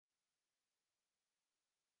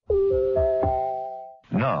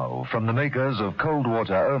Now, from the makers of cold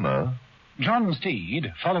water Omo... John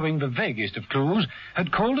Steed, following the vaguest of clues,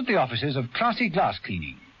 had called at the offices of Classy Glass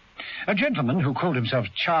Cleaning. A gentleman who called himself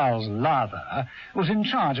Charles Lather was in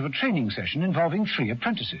charge of a training session involving 3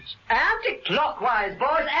 apprentices. Anti-clockwise,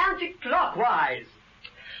 boys, anti-clockwise!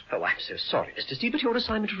 Oh, I'm so sorry, Mr. Steed, but your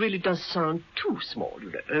assignment really does sound too small.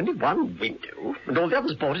 You've only one window, and all the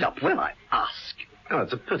others boarded up. Well, I ask you. Oh,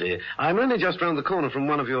 it's a pity. I'm only just round the corner from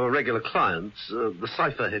one of your regular clients, the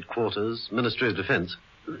Cypher headquarters, Ministry of Defence.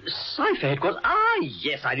 Cypher headquarters? Ah,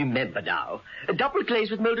 yes, I remember now. Double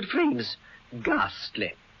glazed with moulded frames.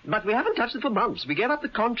 Ghastly. But we haven't touched them for months. We gave up the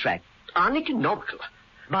contract. Uneconomical.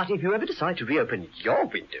 But if you ever decide to reopen your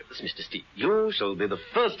windows, Mr. Steed... You shall be the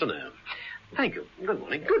first to know. Thank you. Good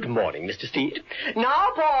morning. Good morning, Mr. Steed.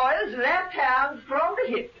 Now, boys, left hand from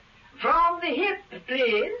the hip. From the hip,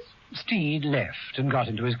 please. Steed left and got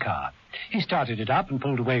into his car. He started it up and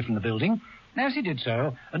pulled away from the building. As he did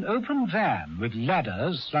so, an open van with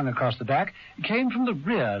ladders slung across the back came from the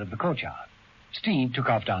rear of the courtyard. Steed took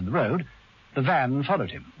off down the road. The van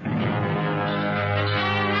followed him.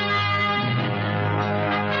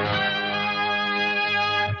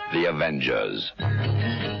 The Avengers.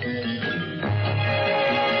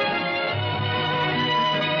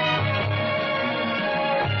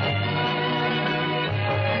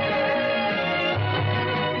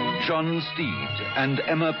 John Steed and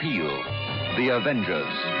Emma Peel, The Avengers.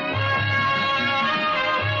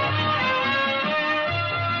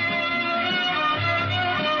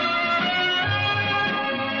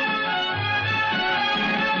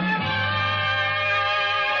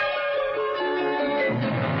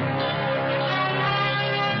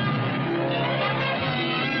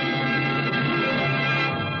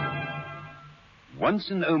 Once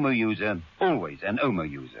an Omo user, always an Omo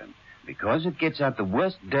user, because it gets out the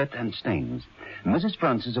worst dirt and stains. Mrs.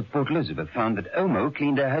 Francis of Port Elizabeth found that Omo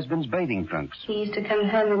cleaned her husband's bathing trunks. He used to come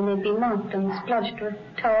home and they'd be marked and splodged with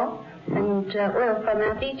tar and oil from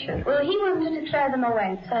our beaches. Well, he wanted to throw them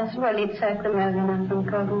away, so I said, well, he'd soak them overnight in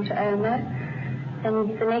cold water Omo.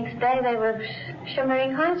 And the next day they were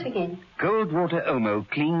shimmering white again. Cold water Omo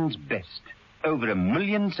cleans best. Over 1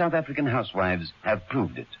 million South African housewives have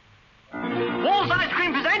proved it. Walls Ice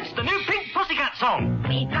Cream presents the new Pink Pussycat song.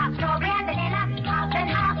 We've got strawberry, vanilla, top and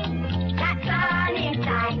hot. That's on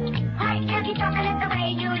inside. White milky chocolate the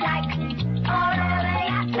way you like. All over the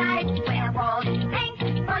outside. We're walls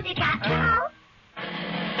Pink Pussycat now.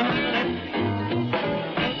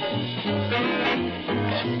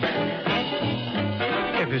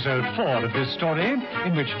 Episode 4 of this story,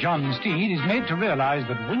 in which John Steed is made to realize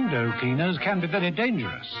that window cleaners can be very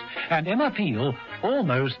dangerous, and Emma Peel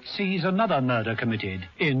almost sees another murder committed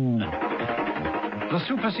in the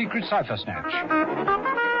super-secret Cypher Snatch.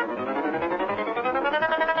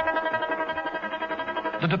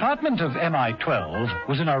 The department of MI-12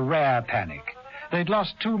 was in a rare panic. They'd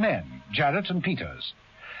lost 2 men, Jarrett and Peters.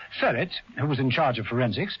 Ferret, who was in charge of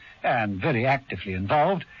forensics and very actively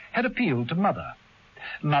involved, had appealed to Mother.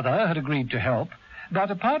 Mother had agreed to help, but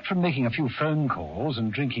apart from making a few phone calls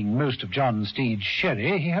and drinking most of John Steed's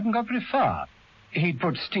sherry, he hadn't got very far. He'd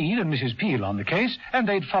put Steed and Mrs. Peel on the case, and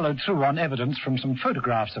they'd followed through on evidence from some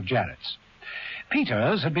photographs of Jarrett's.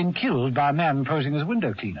 Peters had been killed by a man posing as a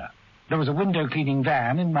window cleaner. There was a window cleaning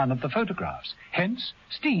van in one of the photographs, hence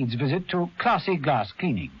Steed's visit to Classy Glass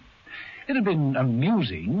Cleaning. It had been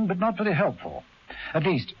amusing, but not very helpful. At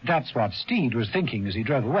least, that's what Steed was thinking as he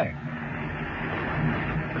drove away.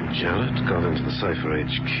 Jarrett got into the Cypher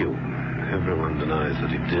HQ. Everyone denies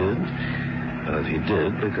that he did. But he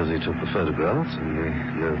did because he took the photographs, and we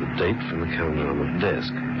know the date from the calendar on the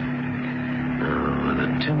desk. Now, an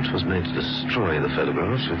attempt was made to destroy the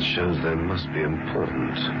photographs, which shows they must be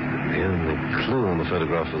important. The only clue on the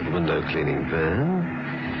photograph was the window cleaning van.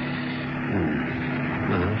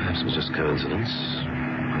 Well, perhaps it was just coincidence.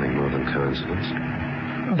 Nothing more than coincidence.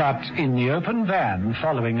 But in the open van,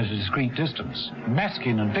 following at a discreet distance,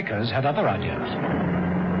 Maskin and Vickers had other ideas.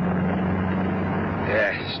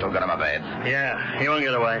 Yeah, still got him up ahead. Yeah, he won't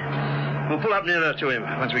get away. We'll pull up nearer to him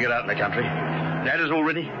once we get out in the country. Ladders all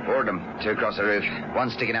ready? Board them. 2 across the roof. 1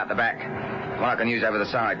 sticking out the back. 1 I can use over the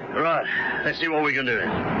side. Right. Let's see what we can do.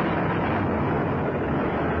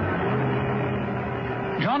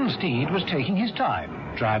 John Steed was taking his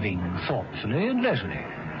time, driving thoughtfully and leisurely.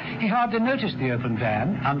 He hardly noticed the open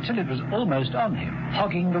van until it was almost on him,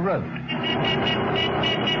 hogging the road.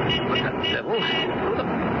 What the devil?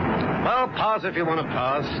 Well, pass if you want to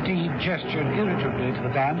pass. Steed gestured irritably to the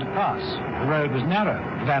van to pass. The road was narrow.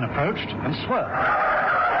 The van approached and swerved.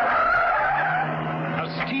 A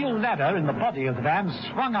steel ladder in the body of the van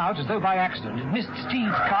swung out as though by accident. It missed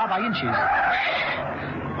Steve's car by inches.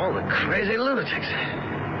 All the crazy lunatics.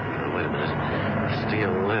 Oh, wait a minute.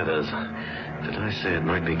 Steel ladders. Did I say it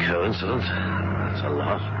might be coincidence? That's a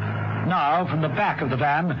lot. Now, from the back of the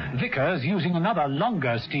van, Vickers, using another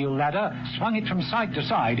longer steel ladder, swung it from side to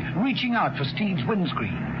side, reaching out for Steve's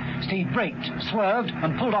windscreen. Steve braked, swerved,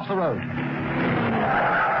 and pulled off the road.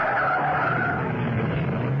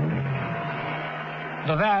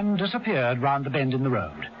 The van disappeared round the bend in the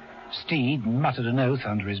road. Steed muttered an oath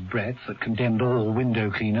under his breath that condemned all window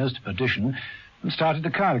cleaners to perdition and started the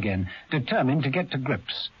car again, determined to get to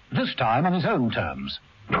grips, this time on his own terms.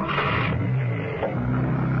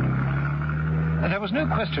 There was no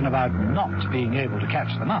question about not being able to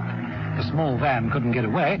catch them up. The small van couldn't get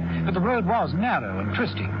away, but the road was narrow and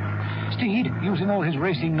twisty. Steed, using all his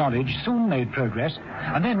racing knowledge, soon made progress,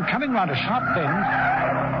 and then coming round a sharp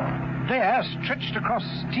bend, there, stretched across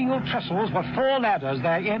steel trestles, were 4 ladders,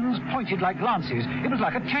 their ends pointed like lances. It was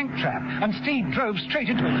like a tank trap, and Steed drove straight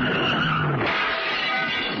into it.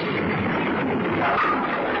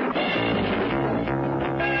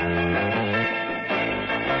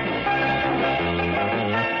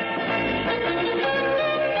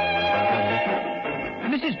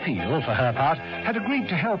 Mrs. Peel, for her part, had agreed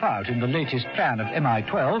to help out in the latest plan of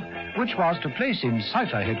MI12, which was to place in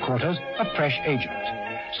Cypher headquarters a fresh agent.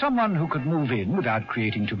 Someone who could move in without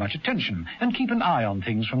creating too much attention and keep an eye on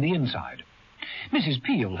things from the inside. Mrs.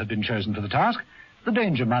 Peel had been chosen for the task. The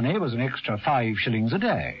danger money was an extra 5 shillings a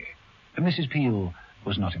day. Mrs. Peel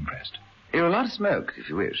was not impressed. You're allowed to smoke, if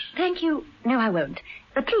you wish. Thank you. No, I won't.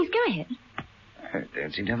 But please, go ahead. I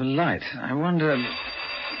don't seem to have a light. I wonder...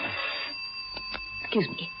 Excuse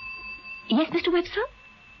me. Yes, Mr. Webster?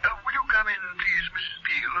 Will you come in, please, Mrs.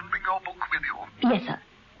 Peel, and bring your book with you? Yes, sir.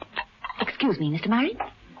 Excuse me, Mr. Murray.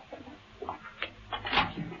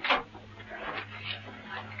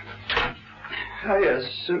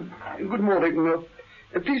 Yes. Good morning.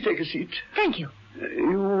 Please take a seat. Thank you.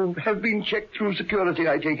 You have been checked through security,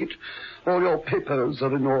 I take it. All your papers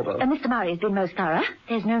are in order. Mr. Murray has been most thorough.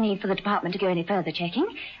 There's no need for the department to go any further checking.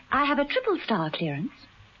 I have a 3-star clearance.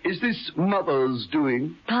 Is this Mother's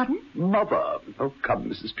doing? Pardon? Mother. Oh, come,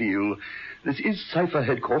 Mrs. Peel. This is Cypher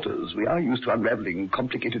headquarters. We are used to unraveling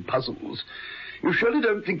complicated puzzles. You surely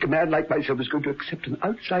don't think a man like myself is going to accept an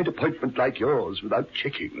outside appointment like yours without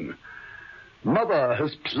checking. Mother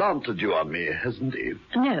has planted you on me, hasn't he?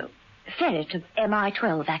 No. Ferret of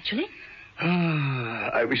MI12, actually.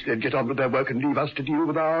 I wish they'd get on with their work and leave us to deal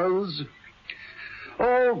with ours.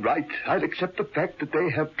 All right, I'll accept the fact that they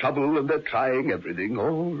have trouble and they're trying everything.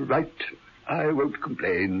 All right. I won't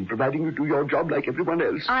complain, providing you do your job like everyone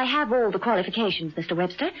else. I have all the qualifications, Mr.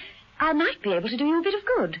 Webster. I might be able to do you a bit of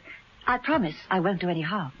good. I promise I won't do any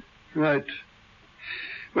harm. Right.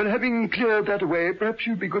 Well, having cleared that away, perhaps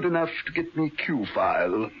you'd be good enough to get me Q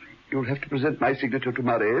file. You'll have to present my signature to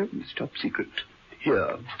Murray. It's top secret.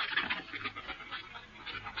 Here.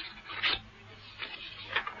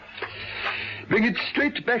 Bring it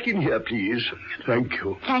straight back in here, please. Thank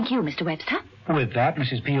you. Thank you, Mr. Webster. With that,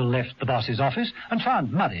 Mrs. Peel left the boss's office and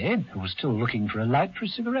found Murray, who was still looking for a light for a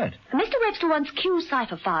cigarette. Mr. Webster wants Q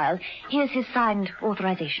Cypher file. Here's his signed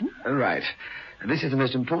authorization. Right. This is the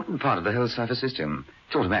most important part of the whole Cypher system.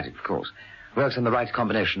 It's automatic, of course. Works on the right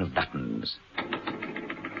combination of buttons.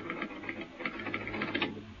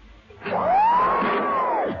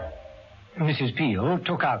 Mrs. Peel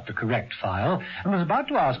took out the correct file and was about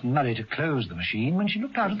to ask Murray to close the machine when she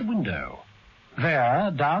looked out of the window.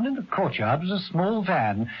 There, down in the courtyard, was a small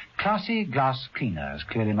van, Classy Glass Cleaners,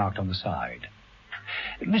 clearly marked on the side.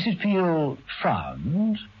 Mrs. Peel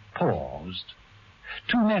frowned, paused.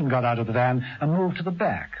 2 men got out of the van and moved to the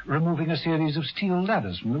back, removing a series of steel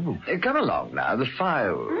ladders from the roof. Come along now, the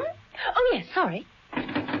file. Oh, yes, sorry.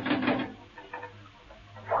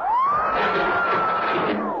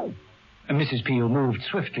 Mrs. Peel moved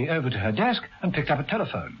swiftly over to her desk and picked up a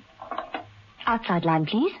telephone. Outside line,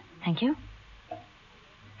 please. Thank you.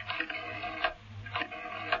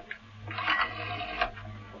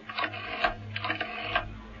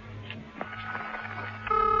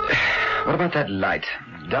 What about that light?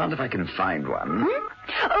 Darned if I can find one.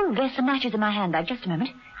 Oh, there's some matches in my handbag. Just a moment.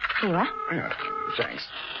 Here you are. Yeah, thanks.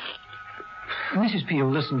 Mrs. Peel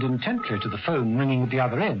listened intently to the phone ringing at the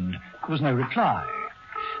other end. There was no reply.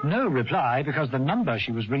 No reply because the number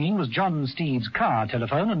she was ringing was John Steed's car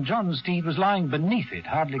telephone, and John Steed was lying beneath it,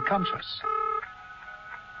 hardly conscious.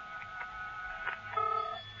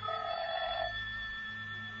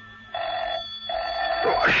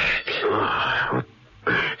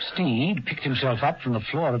 Steed picked himself up from the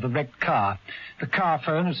floor of the wrecked car. The car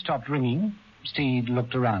phone had stopped ringing. Steed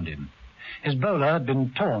looked around him. His bowler had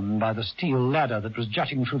been torn by the steel ladder that was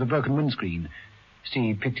jutting through the broken windscreen.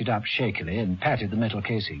 Steed picked it up shakily and patted the metal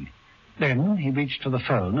casing. Then he reached for the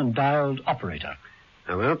phone and dialed operator.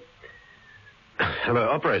 Hello? Hello,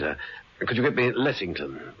 operator. Could you get me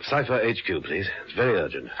Lessington? Cypher HQ, please. It's very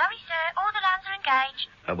urgent. Sorry, sir. All the lines are engaged.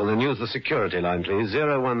 Well, then use the security line, please. 010.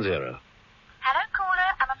 Hello,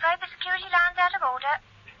 caller. I'm afraid the security line's out of order.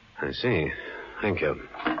 I see. Thank you.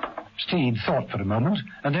 Steed thought for a moment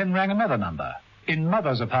and then rang another number. In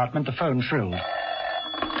Mother's apartment, the phone shrilled.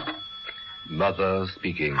 Mother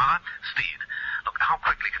speaking. Mother? Steed. Look, how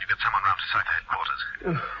quickly could you get someone round to Cypher headquarters?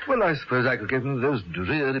 Well, I suppose I could give them those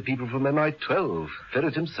dreary people from MI12.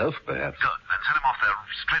 Ferret himself, perhaps. Good. Then send him off there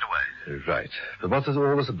straight away. Right. But what's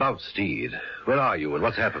all this about, Steed? Where are you and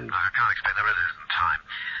what's happened? I can't explain. There really isn't time.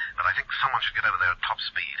 But I think someone should get over there at top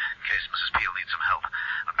speed in case Mrs. Peel needs some help.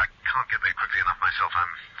 I can't get there quickly enough myself. I'm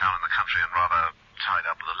down in the country and rather tied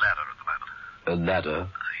up with a ladder at the moment. A ladder?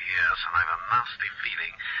 Yes, and I've a nasty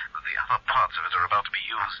feeling that the other parts of it are about to be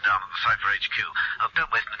used down at the Cypher HQ.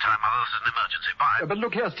 Don't waste any time, Mother. This is an emergency. Bye. But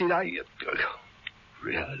look here, Steed,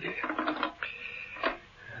 really...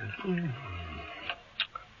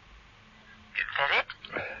 Ferret?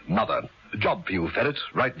 Mother, job for you, Ferret.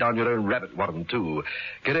 Write down your own rabbit warren, too.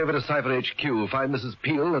 Get over to Cypher HQ, find Mrs.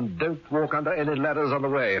 Peel, and don't walk under any ladders on the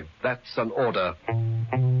way. That's an order.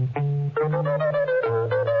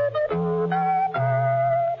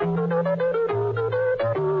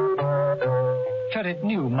 Ferret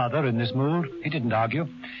knew Mother in this mood. He didn't argue.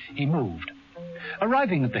 He moved.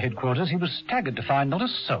 Arriving at the headquarters, he was staggered to find not a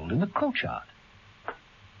soul in the courtyard.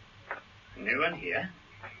 No one here.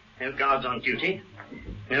 No guards on duty.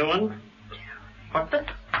 No one. What the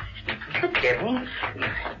devil?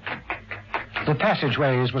 The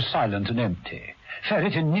passageways were silent and empty.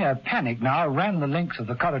 Ferret, in near panic now, ran the length of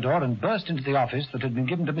the corridor and burst into the office that had been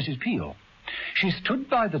given to Mrs. Peel. She stood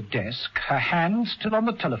by the desk, her hand still on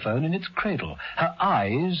the telephone in its cradle, her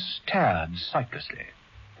eyes stared sightlessly.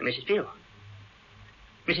 Mrs. Peel?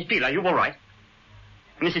 Mrs. Peel, are you all right?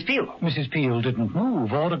 Mrs. Peel? Mrs. Peel didn't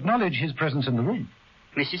move or acknowledge his presence in the room.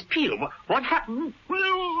 Mrs. Peel, what happened?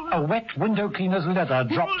 A wet window cleaner's leather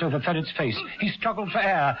dropped over Ferret's face. He struggled for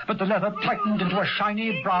air, but the leather tightened into a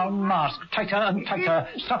shiny brown mask, tighter and tighter,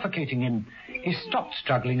 suffocating him. He stopped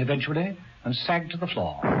struggling eventually and sagged to the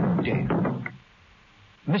floor, dead.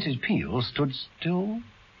 Mrs. Peel stood still,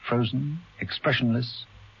 frozen, expressionless,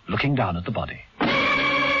 looking down at the body.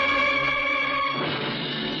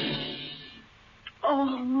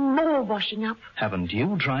 Oh, more washing up. Haven't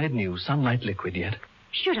you tried new Sunlight Liquid yet?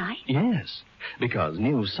 Should I? Yes, because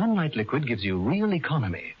new Sunlight Liquid gives you real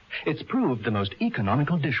economy. It's proved the most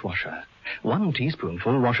economical dishwasher. 1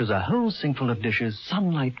 teaspoonful washes a whole sinkful of dishes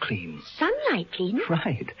Sunlight clean. Sunlight clean?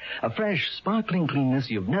 Right. A fresh, sparkling cleanness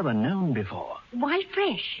you've never known before. Why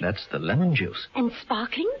fresh? That's the lemon juice. And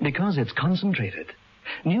sparkling? Because it's concentrated.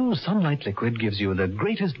 New Sunlight Liquid gives you the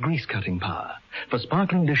greatest grease-cutting power for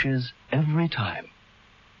sparkling dishes every time.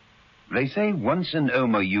 They say once an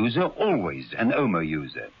Omo user, always an Omo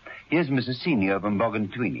user. Here's Mrs. Senior from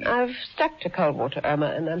Boggantweeny. I've stuck to cold water, Irma,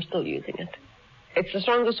 and I'm still using it. It's the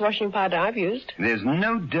strongest washing powder I've used. There's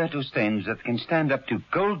no dirt or stains that can stand up to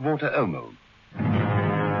cold water Omo.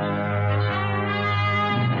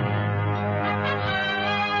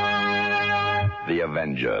 The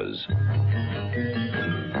Avengers.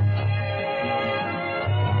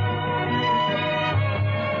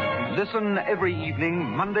 Listen every evening,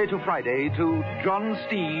 Monday to Friday, to John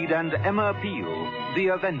Steed and Emma Peel, The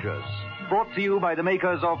Avengers. Brought to you by the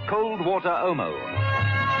makers of Cold Water Omo.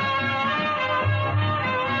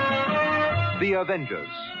 The Avengers.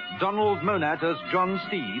 Donald Monat as John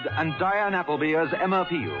Steed and Diane Appleby as Emma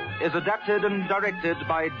Peel is adapted and directed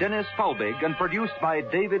by Dennis Falbig and produced by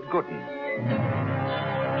David Gooden.